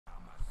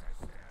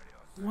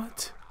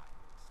What?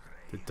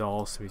 The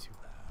dolls. What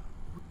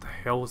the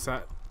hell was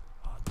that?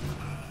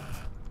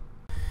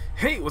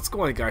 Hey, what's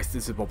going on, guys?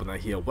 This is BubbleKnight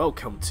here.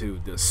 Welcome to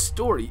the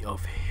story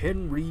of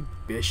Henry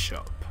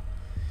Bishop.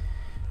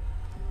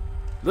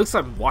 Looks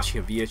like I'm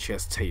watching a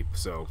VHS tape,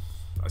 so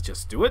let's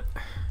just do it.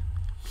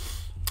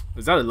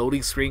 Is that a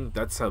loading screen?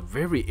 That's a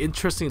very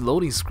interesting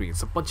loading screen.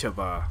 It's a bunch of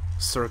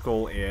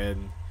circle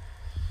and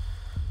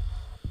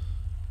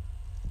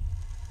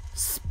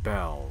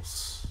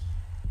spells.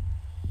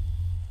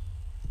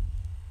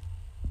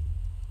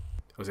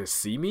 Was it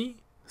semi?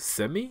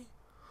 Semi?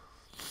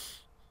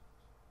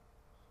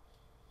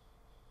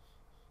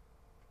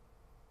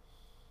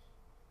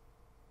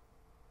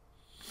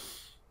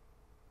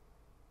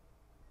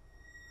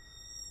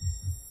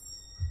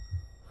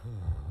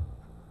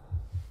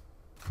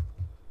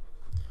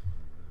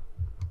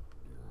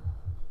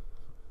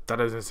 That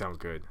doesn't sound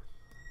good.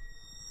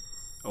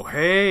 Oh,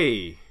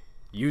 hey!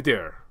 You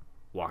there,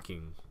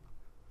 walking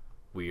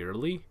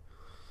weirdly.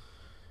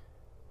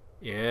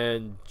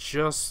 And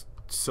just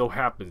so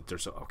happens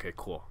there's a... Okay,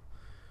 cool.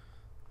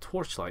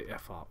 Torchlight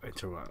F off.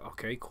 Enter.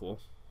 Okay,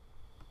 cool.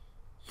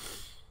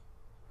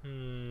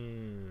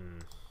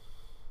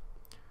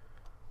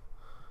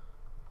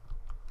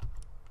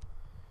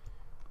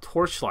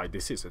 Torchlight.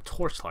 This is a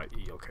torchlight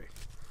E. Okay.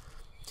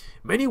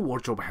 Many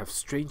wardrobes have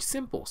strange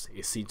symbols.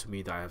 It seemed to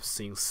me that I have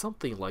seen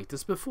something like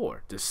this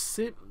before. The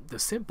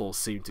symbols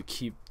seem to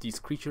keep these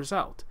creatures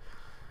out.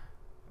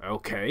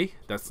 Okay,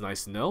 that's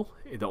nice to know.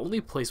 In the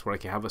only place where I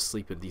can have a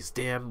sleep in these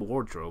damn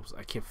wardrobes,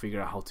 I can't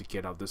figure out how to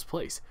get out of this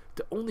place.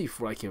 The only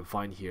food I can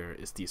find here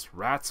is these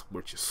rats,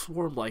 which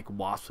swarm like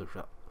wasps.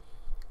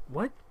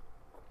 What?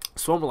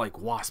 Swarm like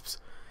wasps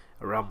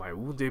around my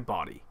wounded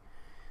body.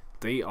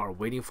 They are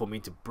waiting for me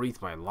to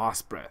breathe my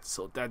last breath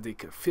so that they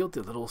can fill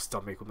the little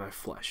stomach with my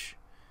flesh.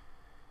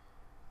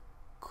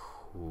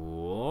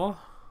 Cool.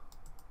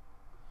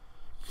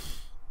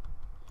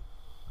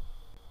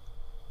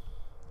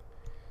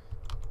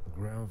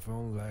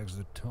 Gramophone lags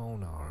the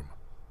tone arm.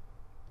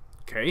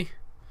 Okay.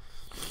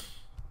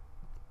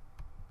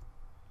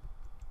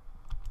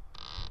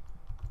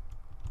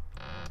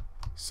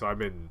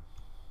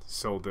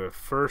 So the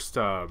first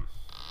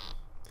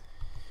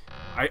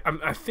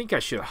I think I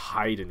should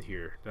hide in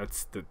here.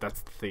 That's the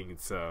thing.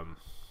 It's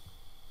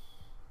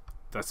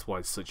that's what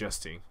it's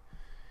suggesting.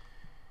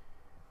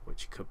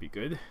 Which could be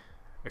good.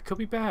 It could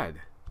be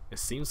bad. It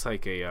seems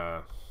like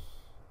a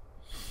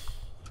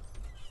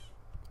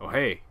Oh,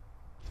 hey.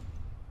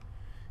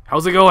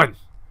 How's it going?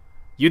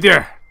 You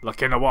there,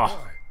 look in the wall.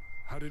 Boy,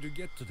 how did you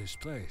get to this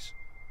place?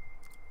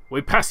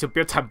 We passed your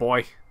bedtime,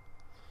 boy.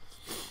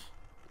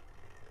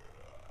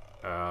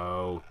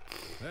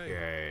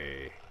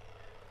 Okay.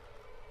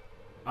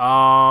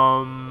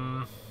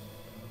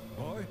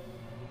 Boy?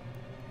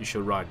 You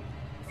should run.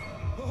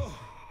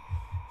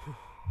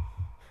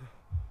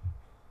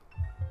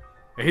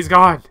 And he's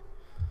gone.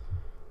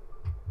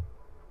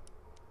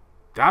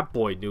 That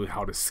boy knew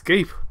how to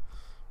escape.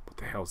 What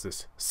the hell is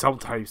this?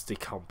 Sometimes they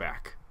come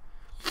back.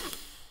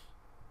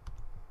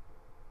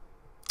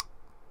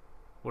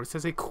 What does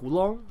it say?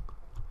 Kulong?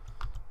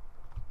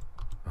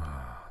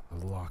 Ah,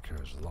 the locker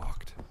is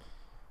locked.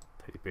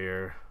 Teddy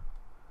bear.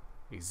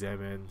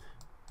 Examine.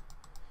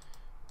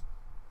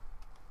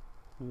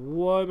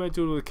 What am I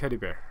doing with a teddy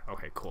bear?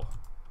 Okay, cool.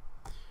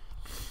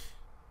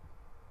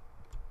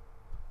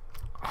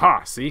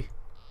 Aha, see?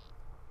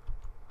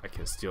 I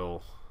can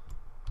still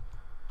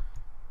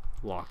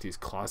lock these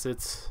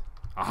closets.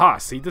 Aha,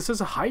 see, this is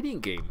a hiding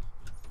game.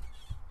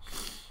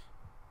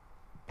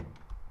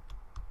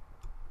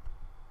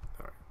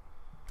 Alright.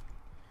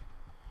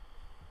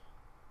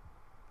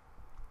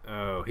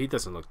 Oh, he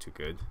doesn't look too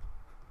good.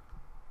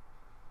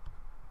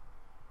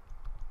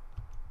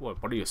 What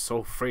are you so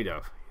afraid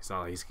of? It's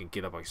not like he's gonna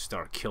get up and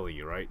start killing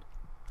you, right?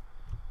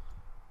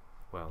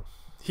 Well,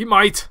 he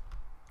might!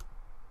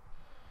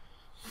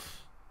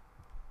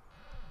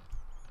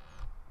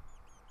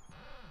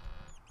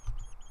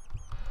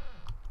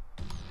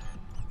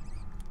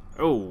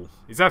 Oh,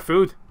 is that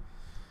food?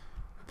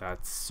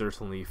 That's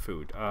certainly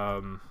food.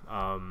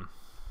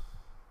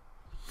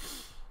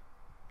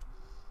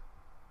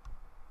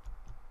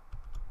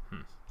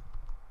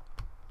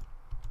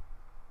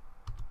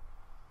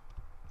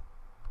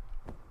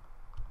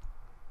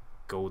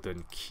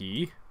 Golden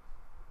key.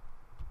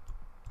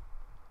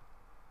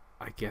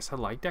 I guess I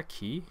like that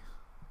key.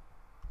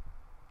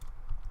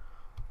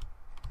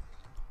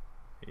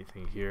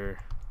 Anything here?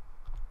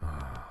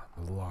 Ah,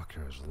 the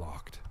locker is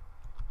locked.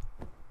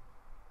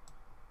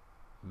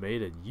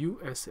 Made in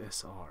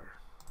USSR.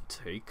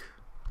 Take.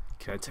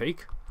 Can I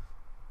take?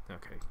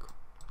 Okay, cool.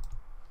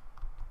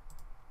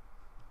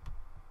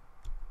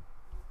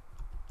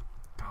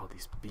 Oh,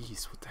 these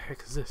bees. What the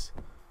heck is this?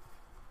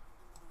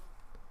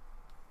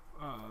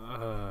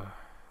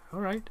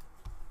 Alright.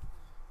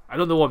 I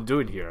don't know what I'm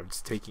doing here. I'm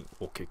just taking...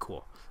 Okay,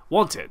 cool.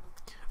 Wanted.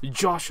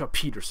 Joshua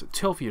Peterson,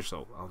 12 years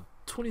old. On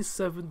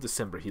 27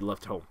 December, he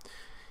left home.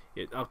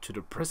 Yet up to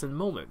the present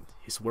moment,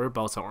 his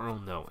whereabouts are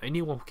unknown.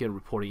 Anyone who can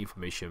report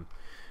information,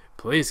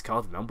 please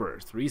call the number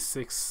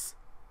 36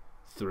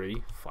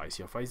 3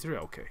 5050.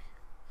 Okay.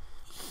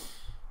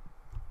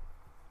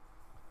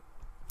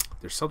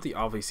 There's something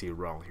obviously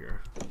wrong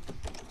here.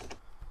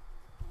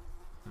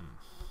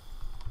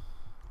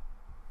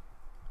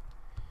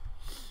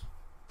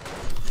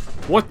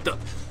 What the?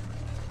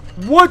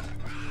 What?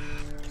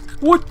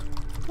 What?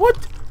 What?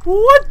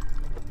 What?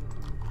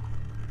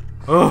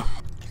 Ugh.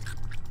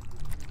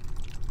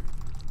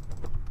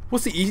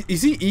 What's he?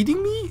 Is he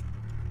eating me?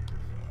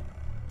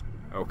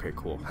 Okay,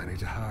 cool. I need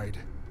to hide.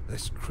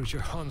 This creature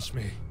haunts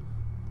me.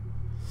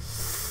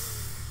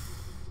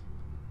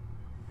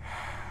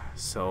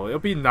 So it'll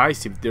be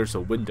nice if there's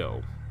a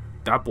window.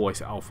 That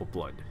boy's out for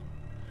blood.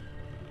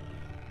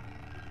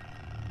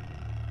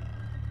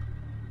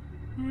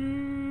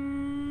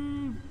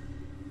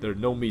 There are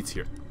no meats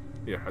here.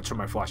 Here, I turn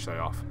my flashlight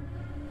off.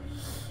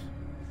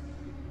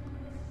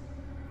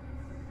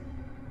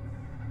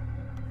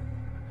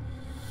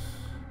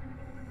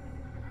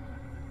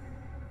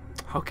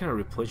 How can I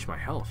replenish my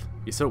health?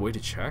 Is there a way to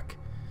check?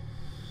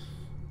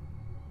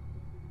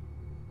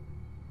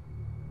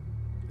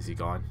 Is he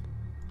gone?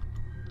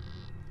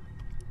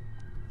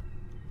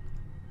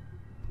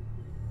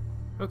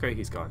 Okay,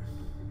 he's gone.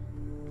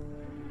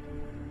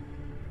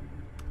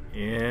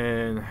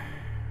 And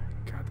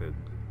got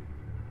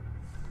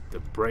the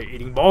brain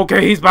eating ball.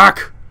 Okay, he's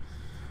back.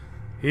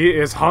 He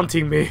is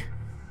haunting me.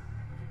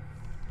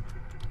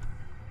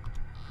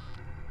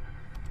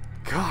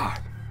 God,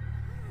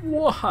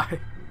 why?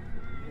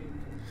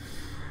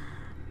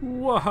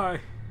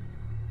 Why?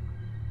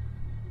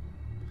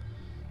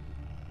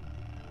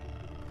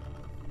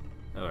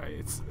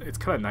 Alright, it's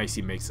kind of nice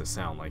he makes a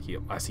sound like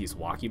as he's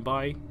walking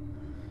by.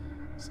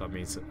 So that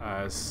means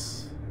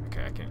as...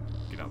 Okay, I can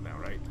get out now,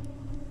 right?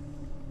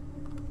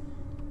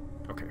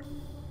 Okay.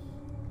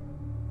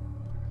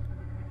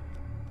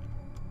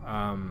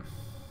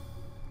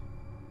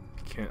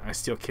 I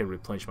still can't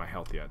replenish my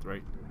health yet,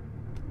 right?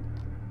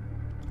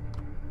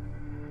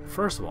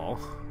 First of all...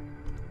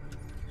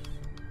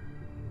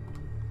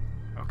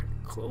 Okay,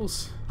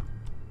 close.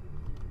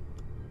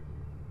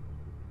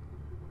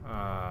 Okay.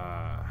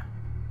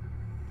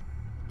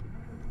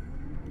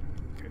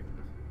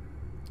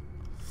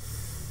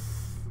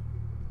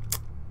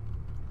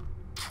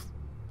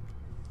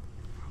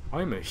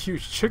 I'm a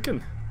huge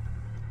chicken.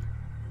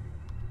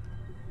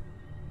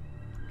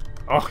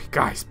 Oh,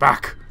 guys,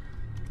 back.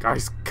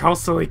 Guys,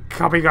 constantly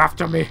coming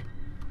after me.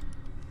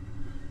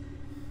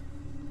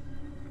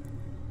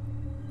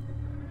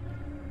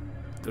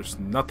 There's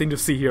nothing to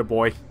see here,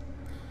 boy.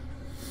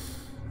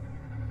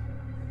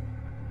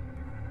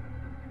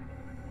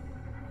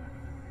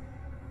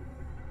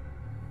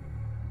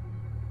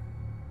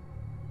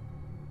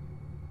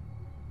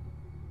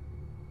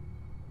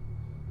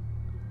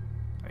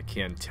 I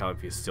can't tell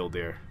if he's still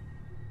there.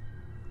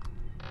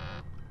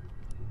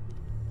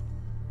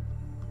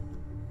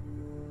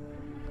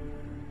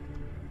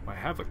 I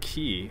have a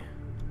key.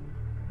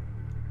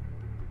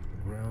 The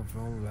ground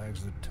phone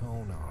lags the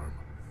tone arm.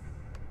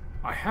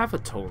 I have a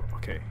tone.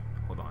 Okay,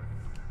 hold on.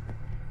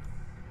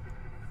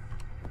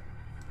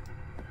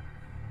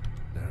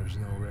 There is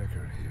no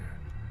record here.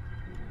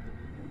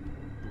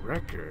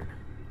 Record?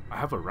 I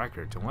have a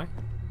record, don't I?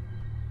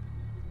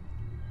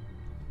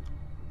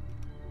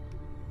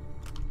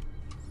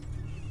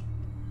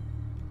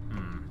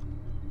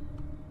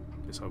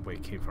 This is where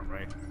it came from,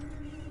 right?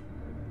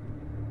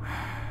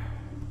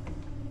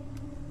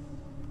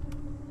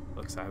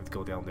 Looks like I have to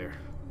go down there.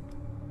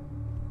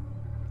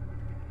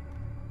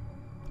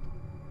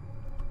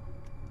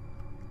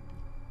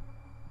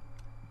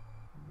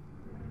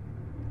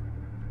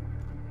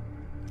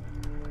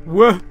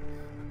 What?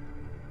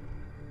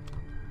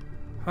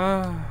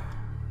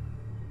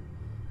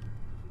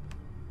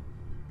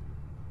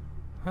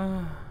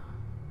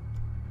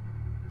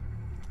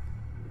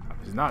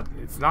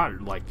 It's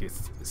not like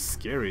it's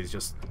scary, it's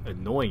just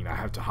annoying. I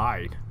have to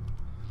hide.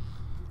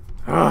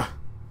 The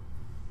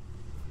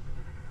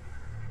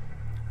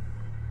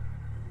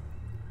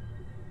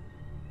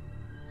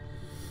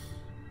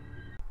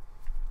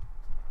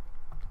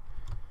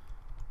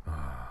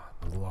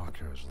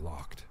locker is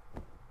locked.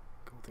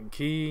 Golden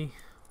key.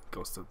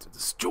 Goes to the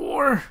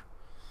store.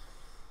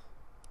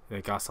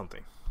 They got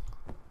something.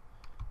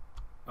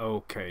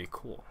 Okay,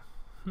 cool.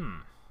 That's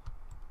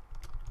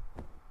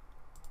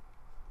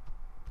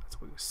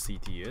what the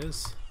CD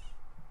is.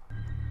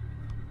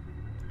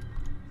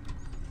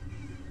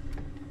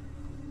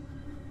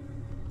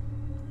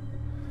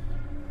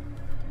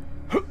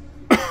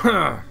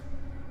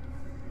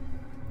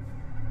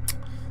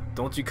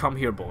 Don't you come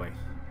here, boy.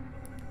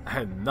 I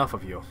had enough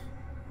of you.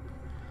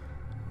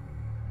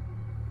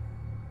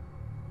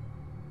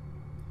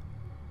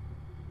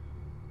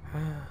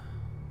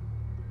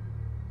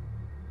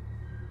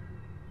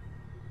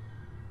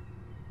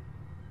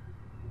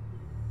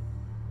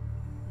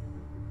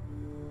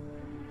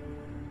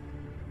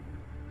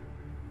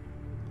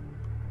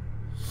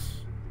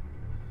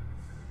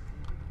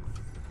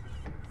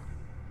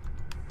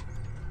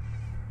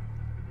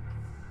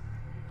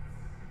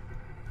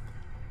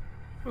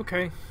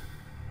 Okay.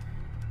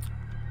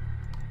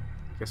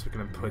 guess we're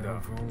gonna put The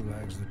phone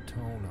lacks the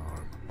tone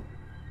arm.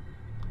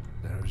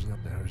 There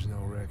is no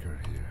record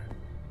here.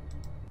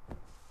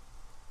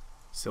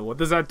 So what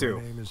does that do?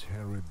 My name is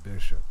Henry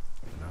Bishop,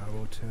 and I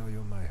will tell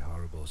you my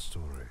horrible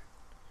story.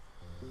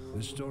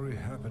 This story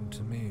happened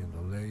to me in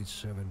the late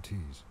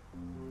 70s,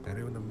 and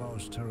even the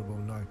most terrible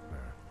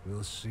nightmare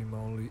will seem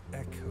only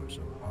echoes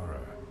of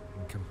horror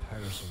in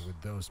comparison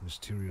with those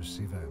mysterious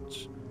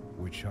events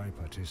which I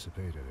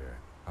participated in.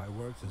 I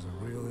worked as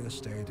a real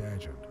estate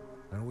agent,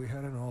 and we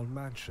had an old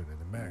mansion in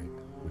the Maine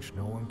which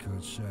no one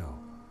could sell.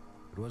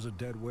 It was a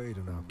dead weight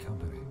in our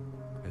company,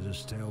 as a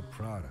stale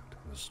product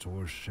on the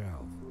store's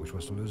shelf, which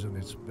was losing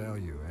its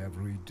value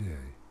every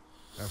day.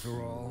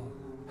 After all,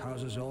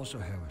 houses also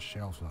have a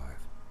shelf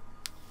life.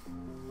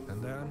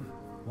 And then,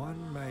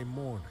 one May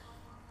morning,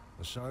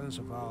 the silence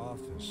of our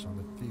office on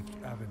the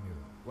 5th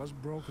Avenue was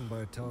broken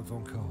by a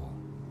telephone call.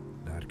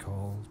 That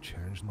call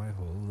changed my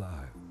whole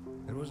life.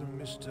 It was a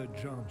Mr.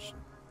 Johnson,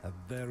 a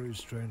very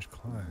strange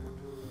client,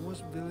 who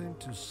was willing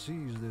to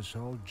seize this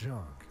old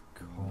junk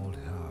called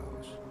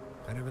house.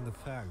 And even the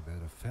fact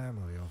that a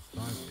family of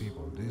 5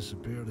 people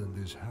disappeared in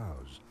this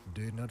house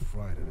did not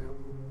frighten him.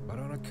 But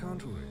on the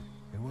contrary,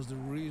 it was the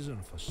reason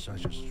for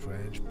such a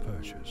strange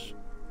purchase.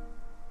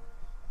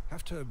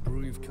 After a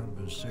brief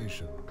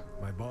conversation,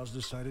 my boss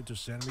decided to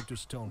send me to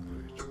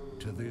Stonebridge,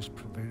 to this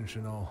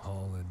provincial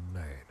hall in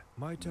Maine.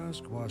 My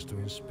task was to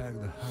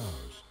inspect the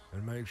house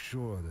and make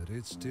sure that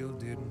it still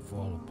didn't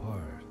fall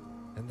apart,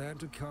 and then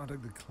to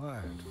contact the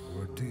client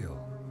for a deal.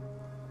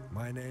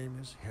 My name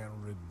is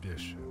Henry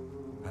Bishop.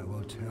 I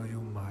will tell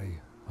you my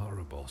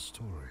horrible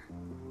story.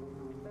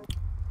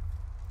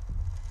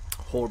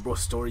 Horrible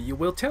story you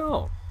will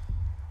tell.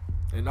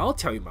 And I'll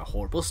tell you my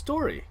horrible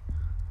story.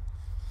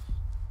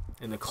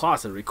 In the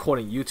closet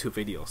recording YouTube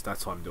videos,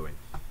 that's what I'm doing.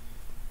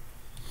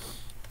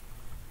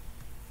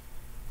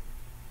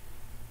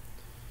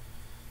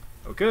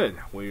 Oh good,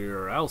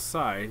 we're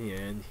outside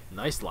and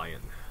nice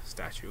lion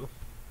statue.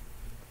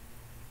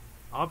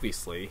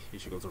 Obviously, you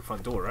should go to the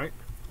front door, right?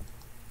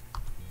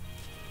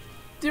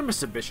 Dear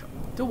Mr. Bishop,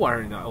 the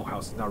wiring in our old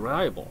house is not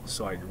reliable,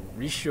 so I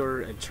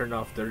reassure and turn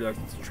off the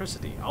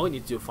electricity. All you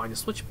need to do is find the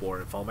switchboard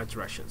and follow my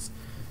directions.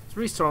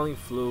 3 starling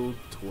flew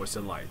towards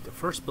the light, the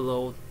first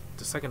below,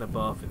 the second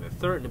above, and the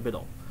third in the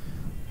middle.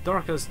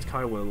 Darkest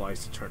kind where the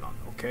lights to turn on,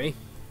 okay?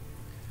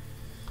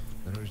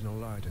 There is no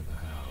light in the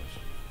house.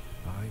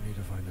 I need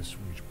to find the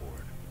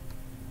switchboard.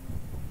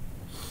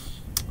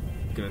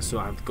 Good, so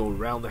I have to go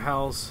around the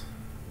house.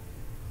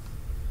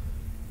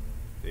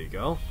 There you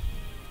go.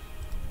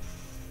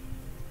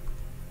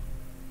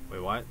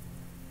 Wait, what?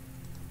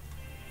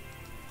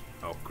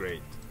 Oh,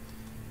 great.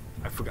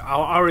 I forgot. I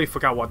already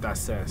forgot what that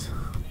says.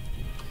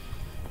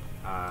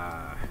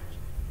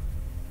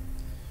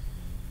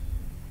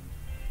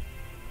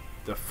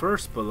 The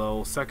first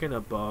below, second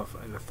above,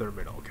 and the third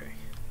middle. Okay.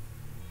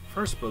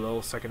 First below,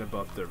 second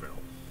above, third middle.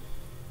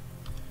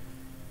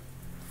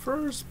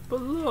 First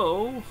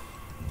below.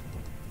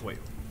 Wait.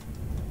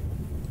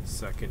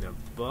 Second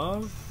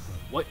above.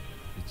 What?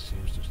 It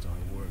seems to start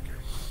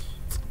working.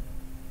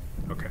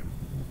 Okay.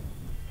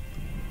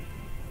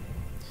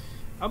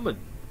 I'm a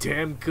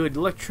damn good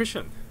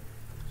electrician.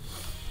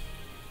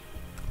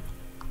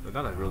 But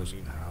that I really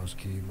mean. The house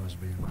key must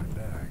be in my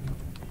bag.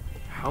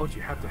 How would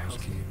you have the house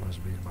key?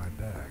 Must be in my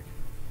bag.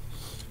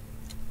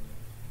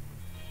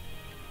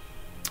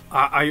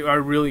 I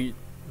really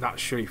not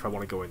sure if I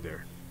want to go in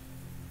there.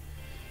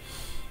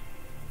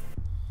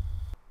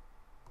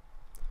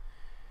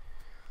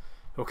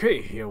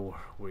 Okay, here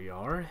we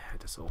are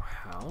at this old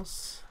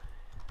house.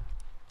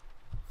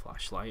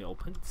 Flashlight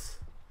opens.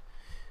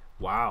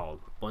 Wow,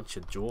 bunch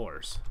of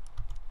drawers.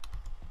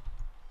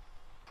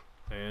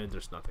 And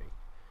there's nothing.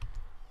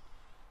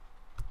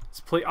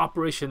 Let's play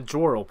Operation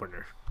Drawer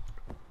Opener.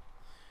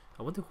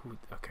 I wonder who.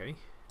 Okay,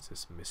 is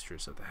this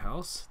mistress of the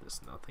house?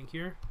 There's nothing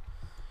here.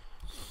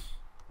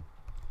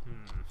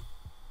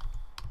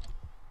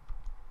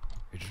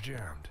 It's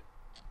jammed.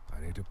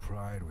 I need to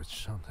pry it with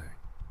something.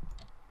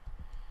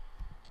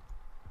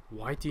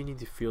 Why do you need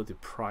to fill the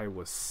pry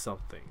with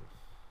something?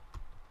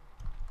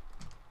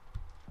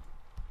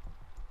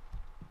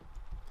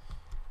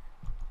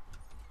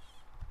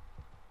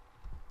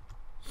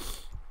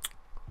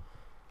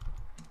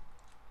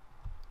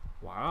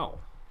 Wow.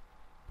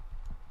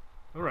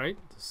 Alright,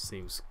 this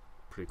seems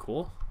pretty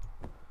cool.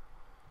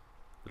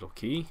 Little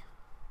key.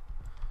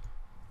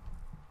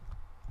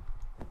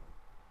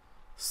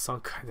 Some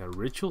kind of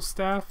ritual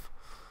staff.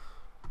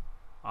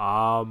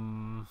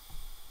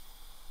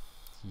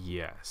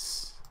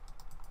 Yes.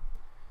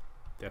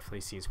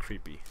 Definitely seems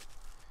creepy.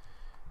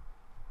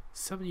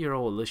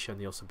 7-year-old Alicia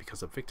Nielsen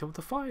becomes a victim of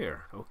the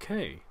fire.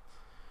 Okay.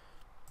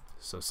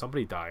 So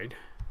somebody died.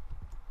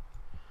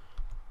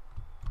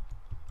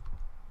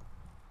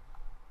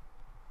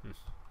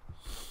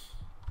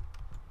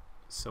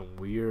 Some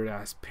weird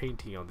ass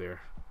painting on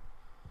there.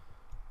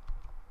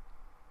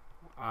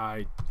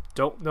 I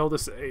don't know the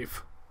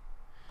save.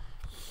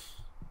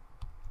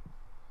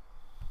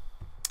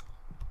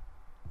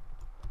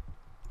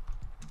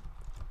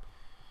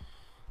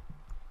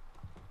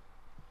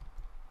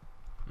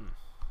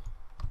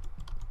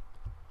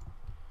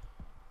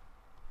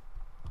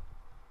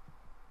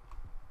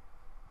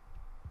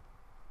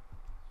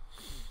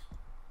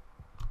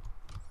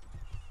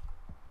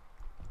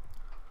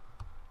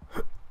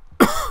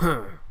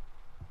 I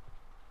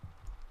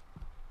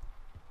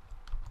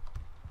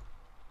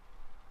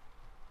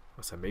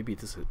said maybe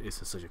this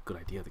isn't such a good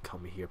idea to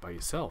come here by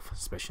yourself,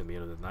 especially in the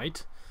middle of the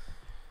night.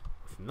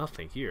 With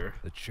nothing here.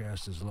 The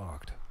chest is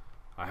locked.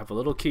 I have a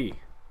little key.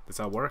 Does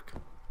that work?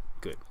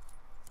 Good.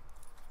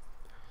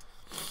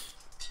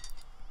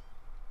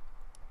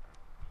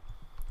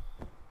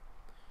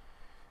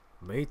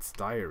 Maid's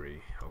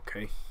diary.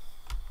 Okay.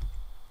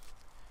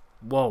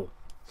 Whoa.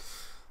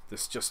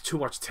 There's just too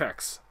much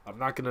text. I'm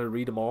not gonna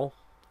read them all.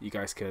 You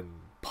guys can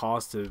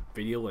pause the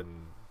video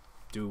and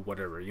do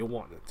whatever you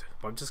want it.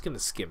 But I'm just gonna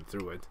skim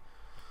through it.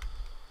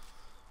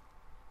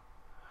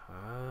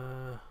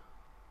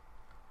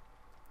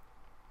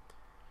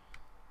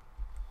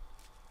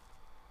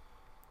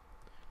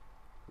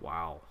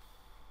 Wow.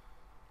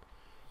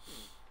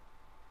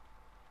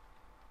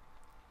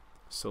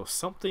 So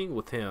something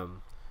with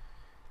him.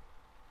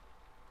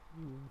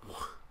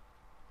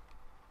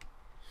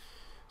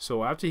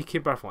 So after he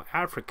came back from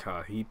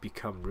Africa, he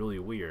become really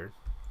weird.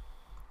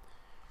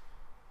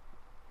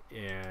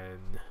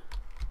 And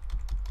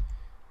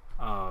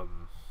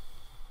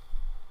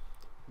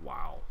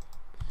wow.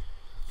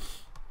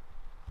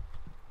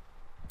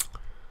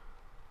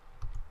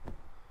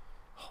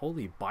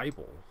 Holy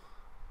Bible.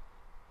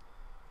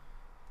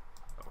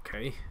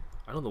 Okay.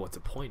 I don't know what's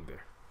the point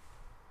there.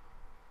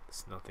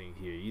 There's nothing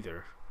here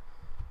either.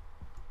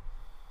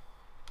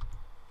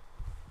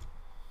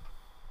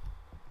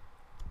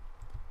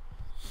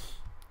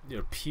 It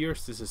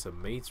appears this is a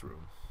maid's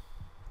room.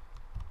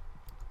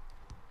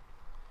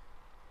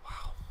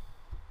 Wow.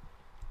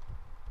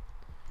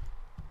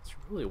 It's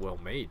really well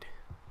made.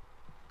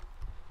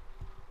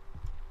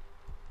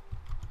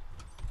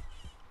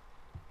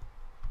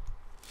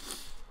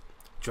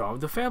 Draw of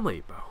the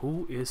family, but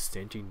who is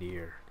standing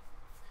near?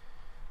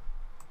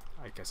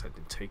 I guess I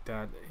didn't take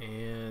that,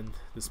 and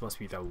this must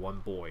be that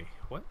one boy.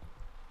 What?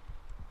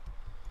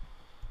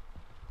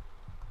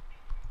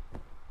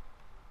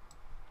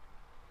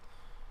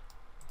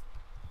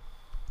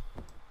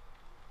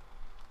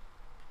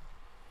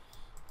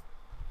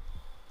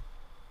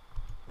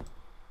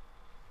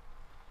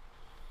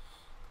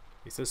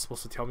 Is this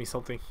supposed to tell me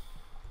something?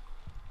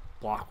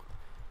 Block.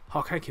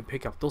 How can I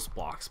pick up those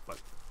blocks?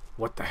 But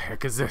what the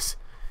heck is this?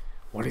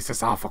 What is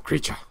this awful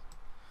creature?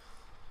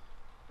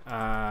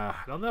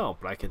 I don't know,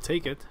 but I can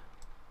take it.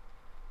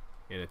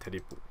 In a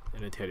teddy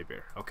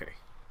bear. Okay.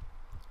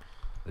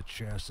 The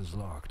chest is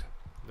locked.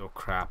 No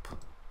crap.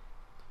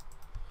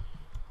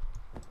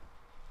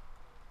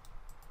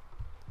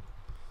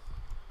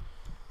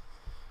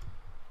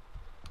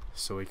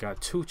 So we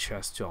got 2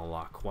 chests to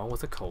unlock. One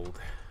with a code.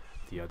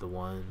 The other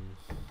one.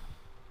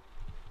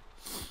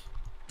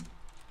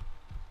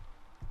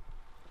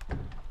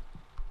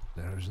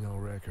 There is no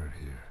record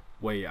here.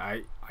 Wait,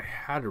 I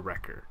had a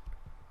record.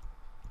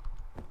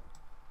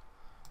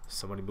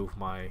 Somebody moved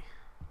my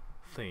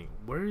thing.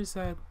 Where is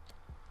that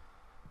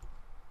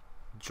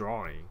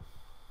drawing?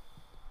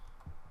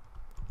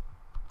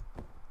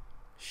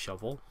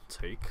 Shovel,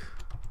 take.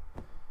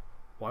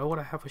 Why would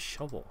I have a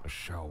shovel? A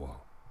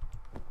shovel.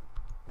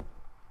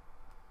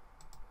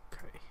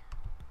 Okay.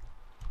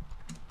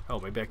 Oh,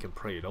 maybe I can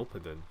pry it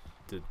open then.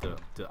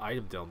 The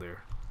item down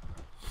there.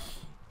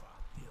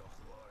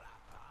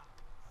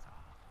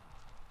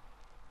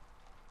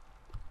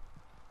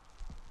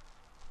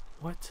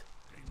 What?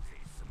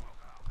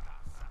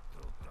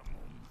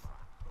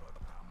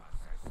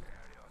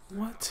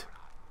 What?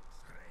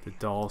 The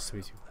doll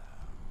sees you.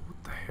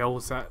 What the hell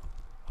was that?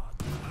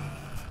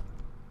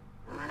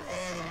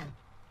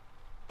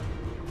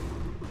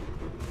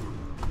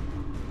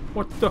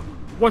 What the?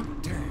 What?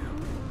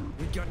 Damn.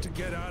 We got to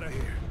get out of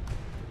here.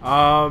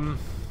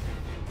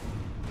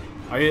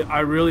 I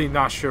really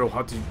not sure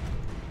how to.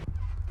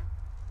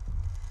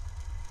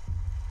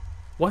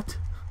 What?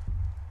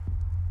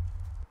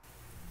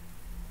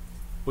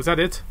 Was that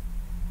it?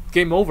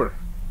 Game over.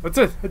 That's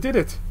it. I did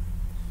it.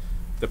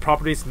 The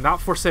property is not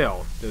for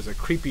sale. There's a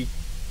creepy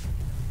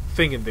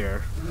thing in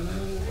there.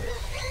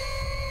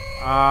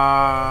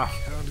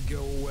 Can't go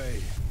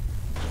away.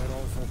 That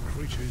awful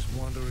creature is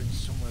wandering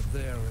somewhere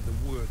there in the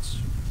woods.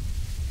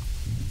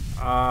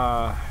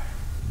 Alright.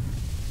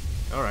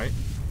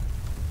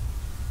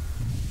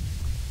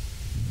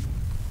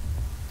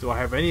 Do I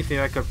have anything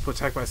I could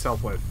protect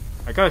myself with?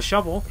 I got a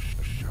shovel. A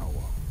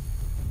shovel.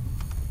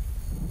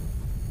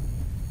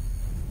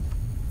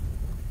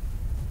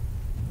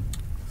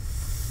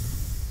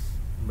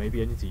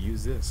 Maybe I need to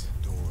use this.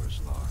 Door is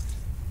locked.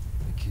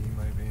 The key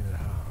might be in the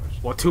house.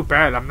 Well, too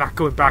bad. I'm not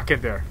going back in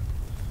there.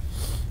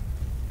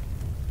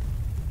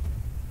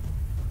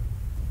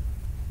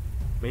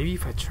 Maybe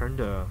if I turn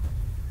the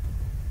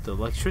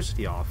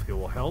electricity off, it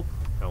will help.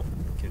 No,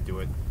 can't do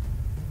it.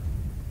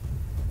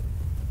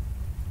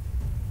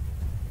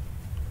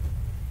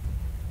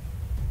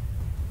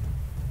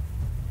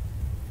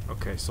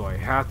 Okay, so I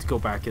have to go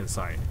back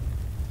inside.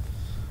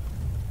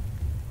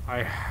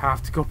 I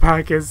have to go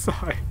back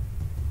inside.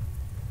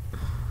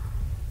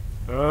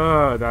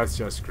 That's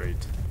just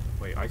great.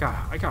 Wait, I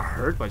got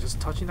hurt by just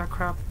touching that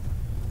crap?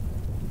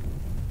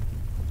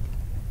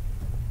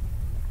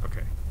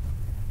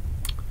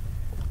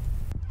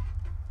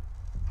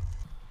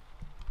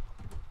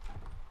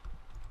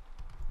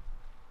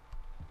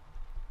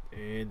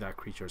 And that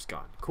creature's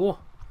gone. Cool.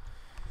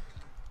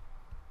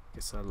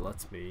 Guess that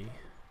lets me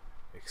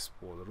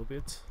explore a little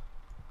bit.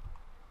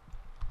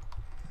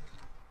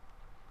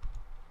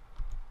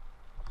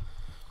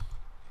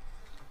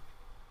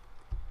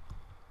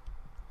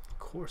 Of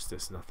course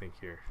there's nothing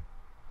here.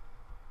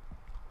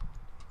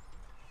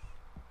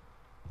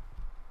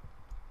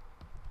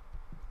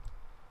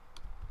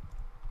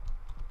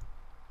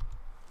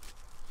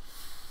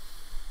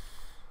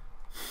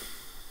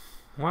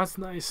 Well, that's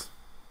nice.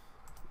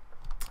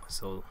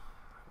 So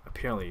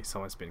apparently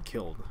someone's been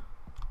killed.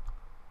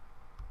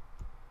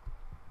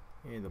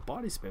 And the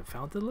body's been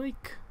found in the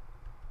lake.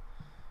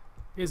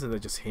 Isn't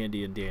that just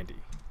handy and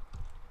dandy?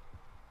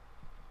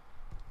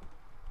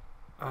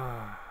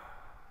 I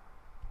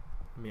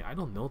mean, I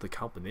don't know the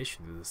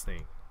combination to this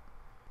thing.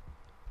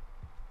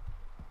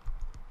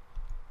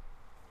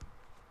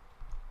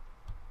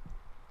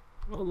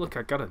 Oh look,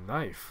 I got a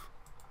knife.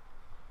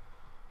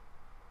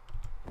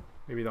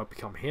 Maybe that'll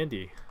become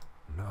handy.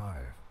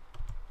 Knife.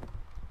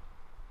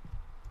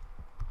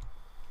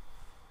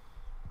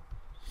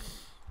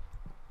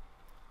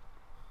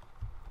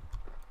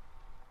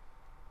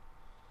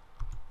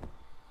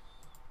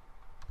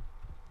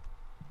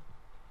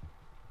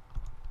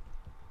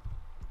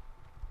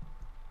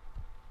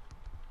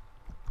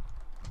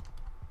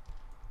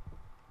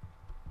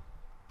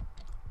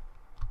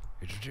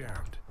 It's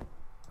jammed.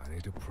 I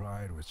need to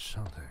pry it with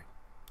something.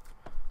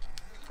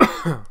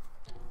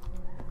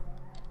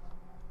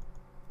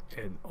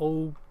 An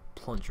old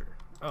plunger.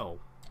 Oh.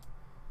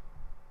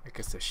 I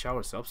guess the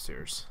shower's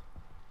upstairs.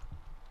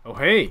 Oh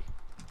hey!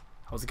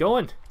 How's it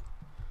going?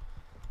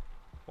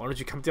 Why don't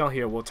you come down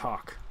here, we'll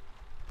talk.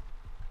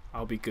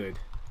 I'll be good.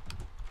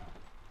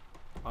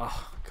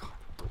 Oh god,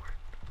 the door.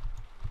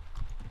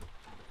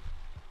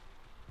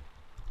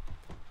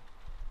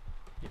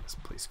 Yes,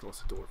 please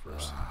close the door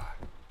first. Ah,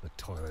 the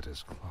toilet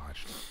is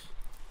clogged.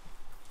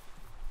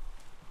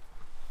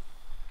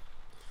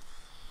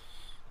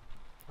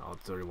 Oh,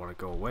 dirty want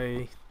to go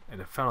away.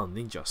 And I found a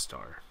ninja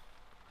star.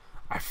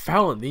 I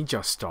found a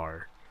ninja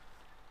star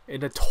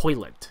in the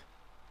toilet.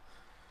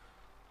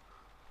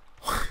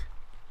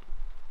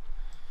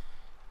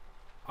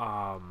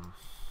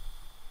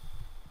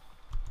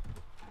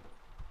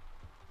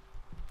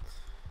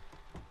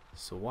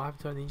 So what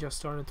happened to a ninja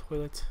star in the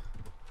toilet?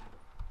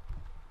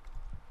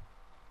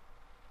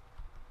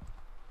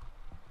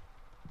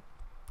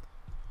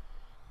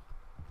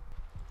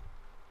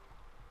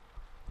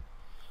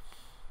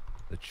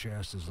 The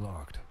chest is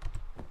locked.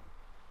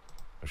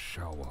 A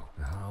shovel.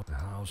 The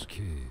house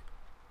key.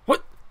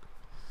 What?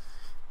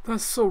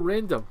 That's so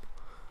random.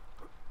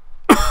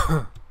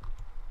 It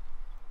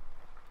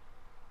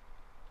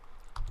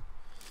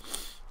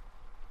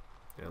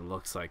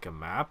looks like a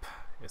map.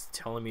 It's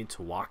telling me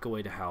to walk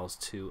away the house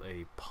to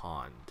a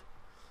pond.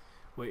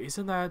 Wait,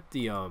 isn't that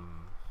the Okay,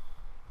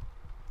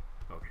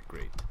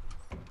 great.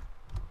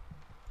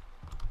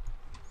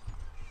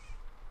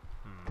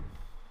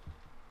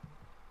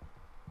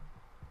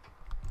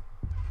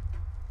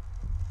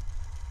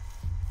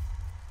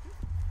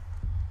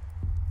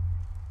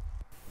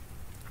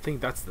 I think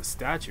that's the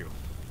statue.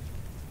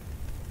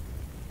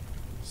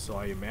 So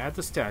I am at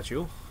the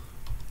statue.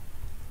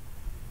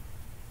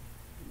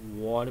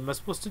 What am I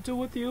supposed to do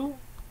with you?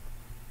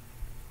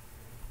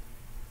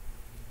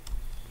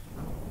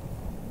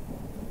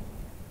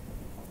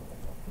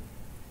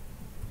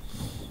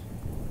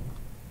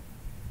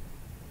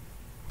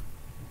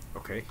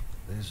 Okay.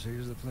 This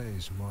is the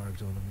place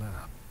marked on the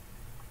map.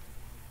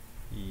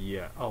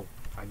 Yeah. Oh,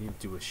 I need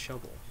to do a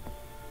shovel.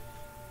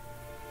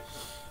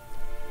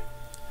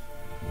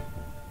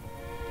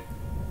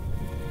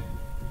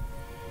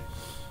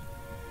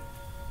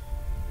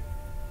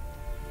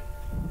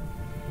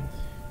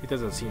 He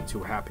doesn't seem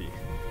too happy.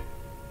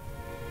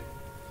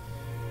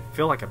 I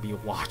feel like I'm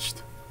being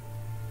watched.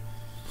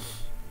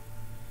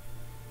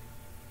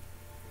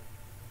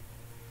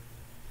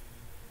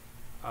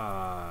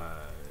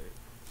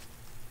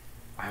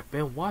 I've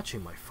been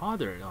watching my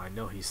father and I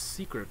know his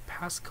secret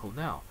passcode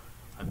now.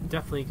 I'm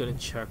definitely gonna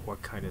check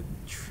what kind of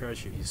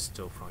treasure he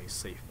stole from his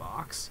safe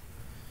box.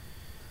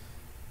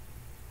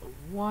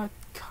 What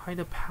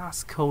kind of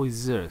passcode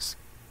is this?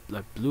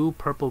 Like blue,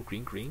 purple,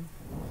 green, green?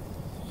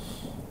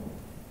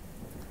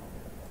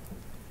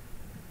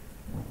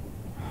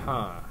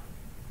 Huh.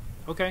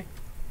 Okay.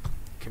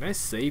 Can I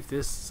save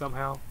this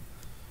somehow?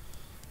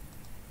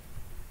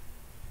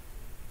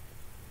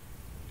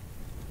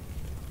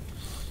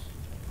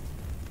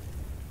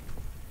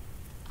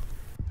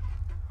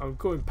 I'm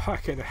going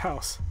back in the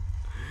house.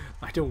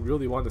 I don't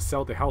really want to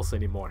sell the house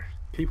anymore.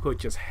 People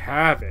just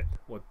have it.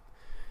 What,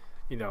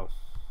 you know,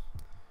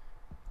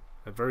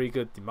 a very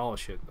good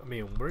demolish it. I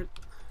mean, where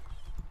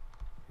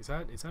is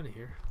that in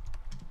here?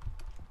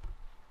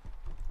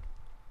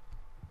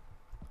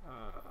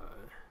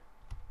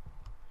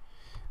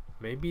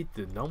 Maybe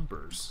the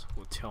numbers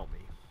will tell me.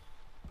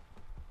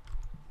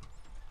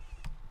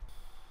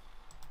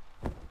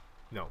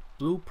 No,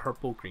 blue,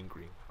 purple, green,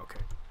 green. Okay.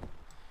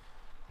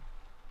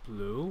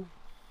 Blue.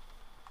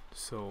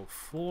 So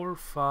 4,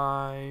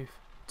 5,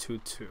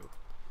 4522.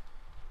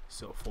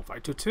 So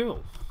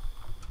 4522.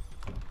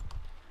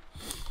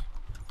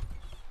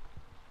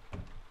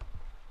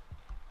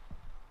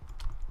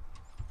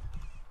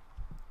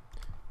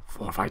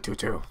 Four,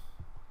 522.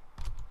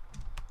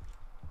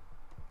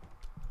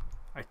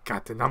 I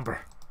got the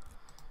number.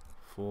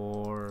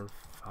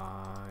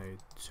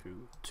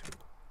 4522.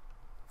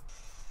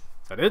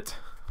 Is that it?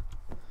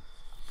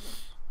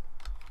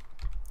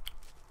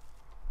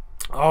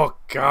 Oh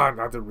god,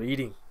 not the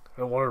reading.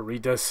 I don't want to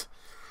read this.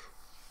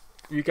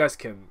 You guys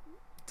can,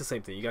 the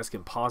same thing. You guys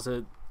can pause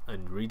it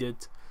and read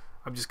it.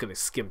 I'm just gonna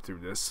skim through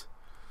this.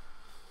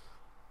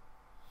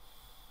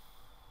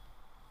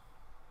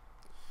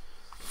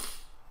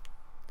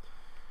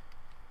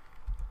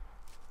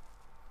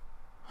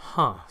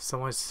 Huh,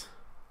 someone's...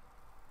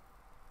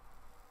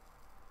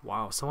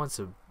 Wow,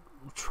 someone's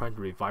trying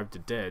to revive the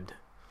dead.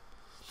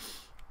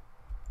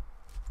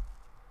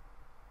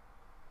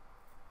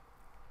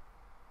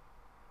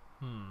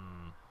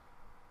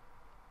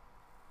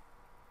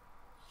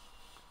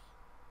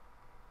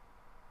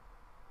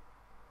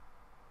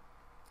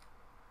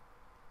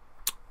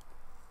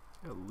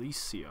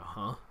 Alicia,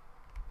 huh?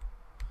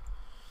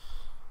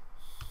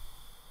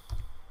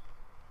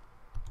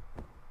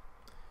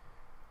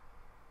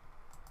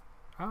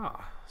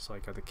 Ah, so I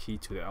got the key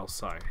to the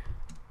outside.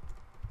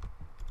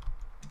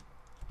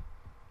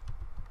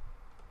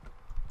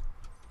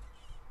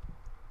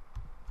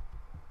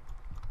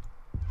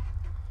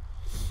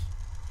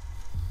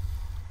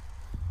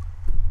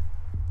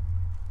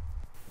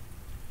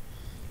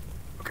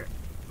 Okay.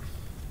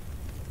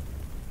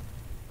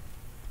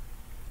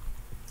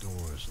 Door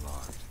is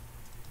locked.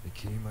 The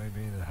key might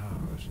be in the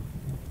house.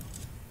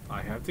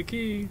 I have the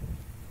key.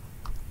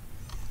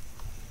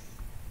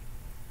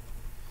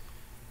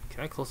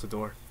 Can I close the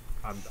door?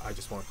 I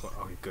just want to close.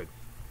 Okay, good.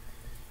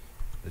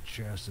 The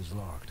chest is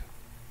locked.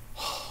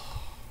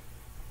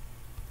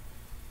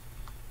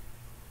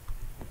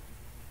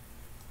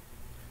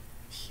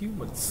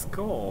 Human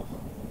skull.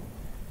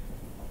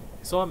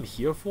 Is all I'm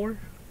here for?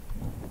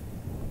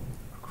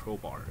 A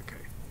crowbar, okay.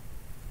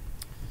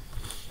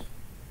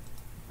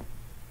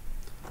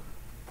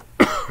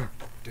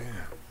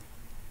 Damn.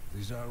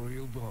 These are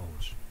real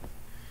bones.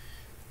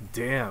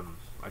 Damn,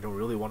 I don't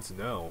really want to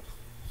know.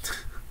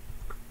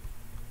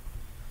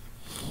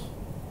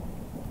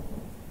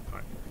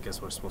 Alright, I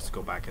guess we're supposed to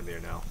go back in there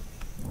now.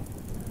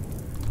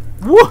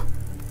 What?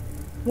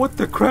 What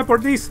the crap are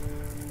these?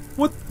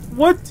 What?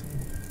 What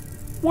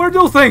are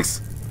those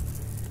things?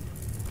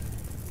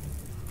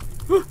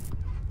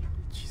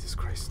 Jesus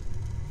Christ.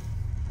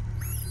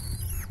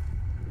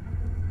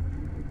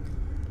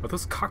 Are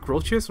those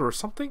cockroaches or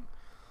something?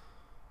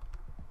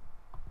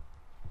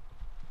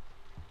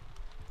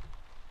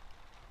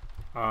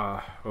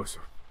 Oh,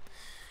 so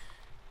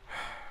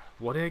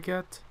what did I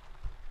get?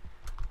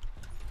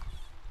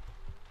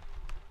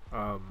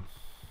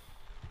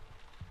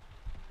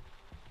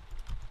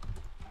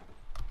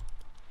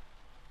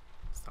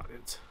 It's not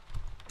it.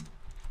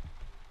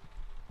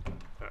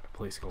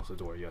 Please close the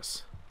door,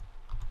 yes.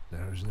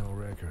 There is no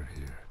record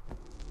here.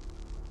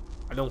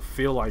 I don't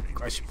feel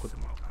like I should put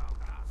them up.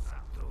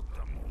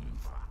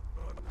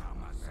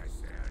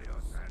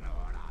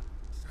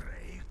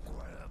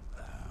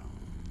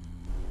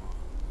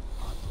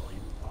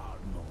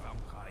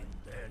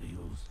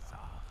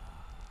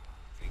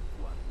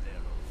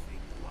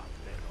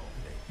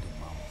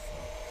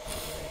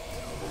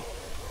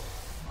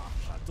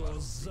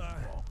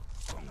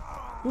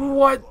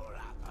 What?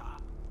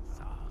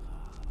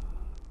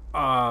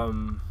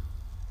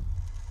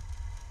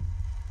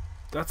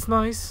 That's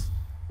nice.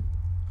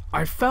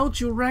 I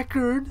found your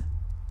record.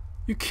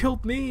 You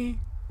killed me.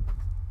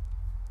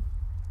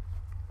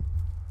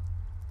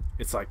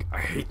 It's like, I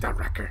hate that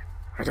record.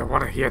 I don't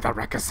want to hear that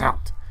record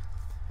sound.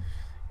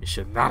 You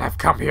should not have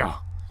come here.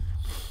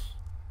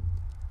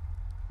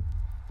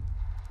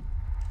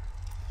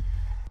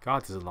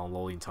 God, this is a long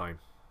loading time.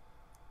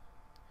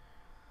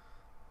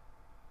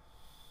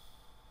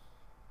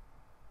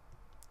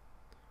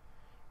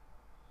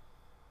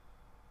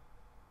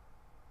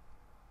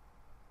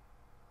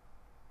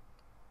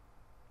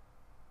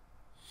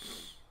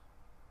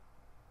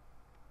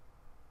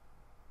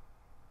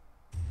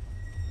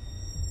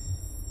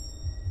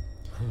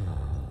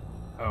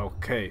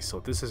 Okay, so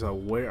this is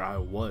where I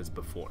was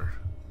before.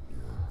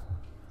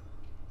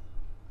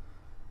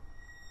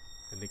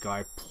 And the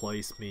guy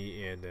placed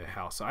me in the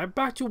house. So I'm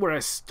back to where I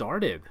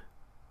started.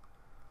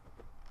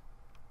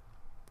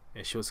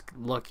 And she was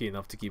lucky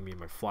enough to give me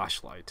my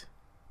flashlight.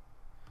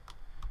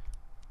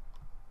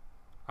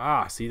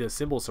 Ah, see, the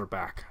symbols are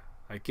back.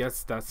 I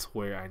guess that's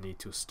where I need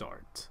to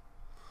start.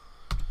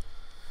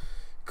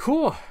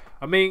 Cool.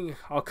 I mean,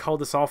 I'll call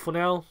this off for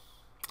now.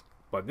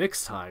 But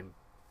next time,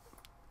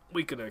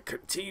 we're gonna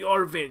continue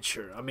our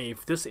adventure. I mean,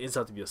 if this ends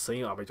up to be the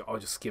same, I'll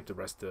just skip the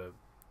rest of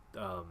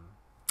the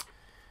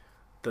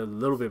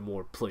little bit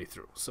more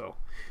playthrough. So,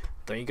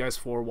 thank you guys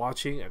for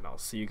watching, and I'll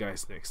see you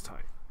guys next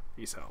time.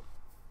 Peace out.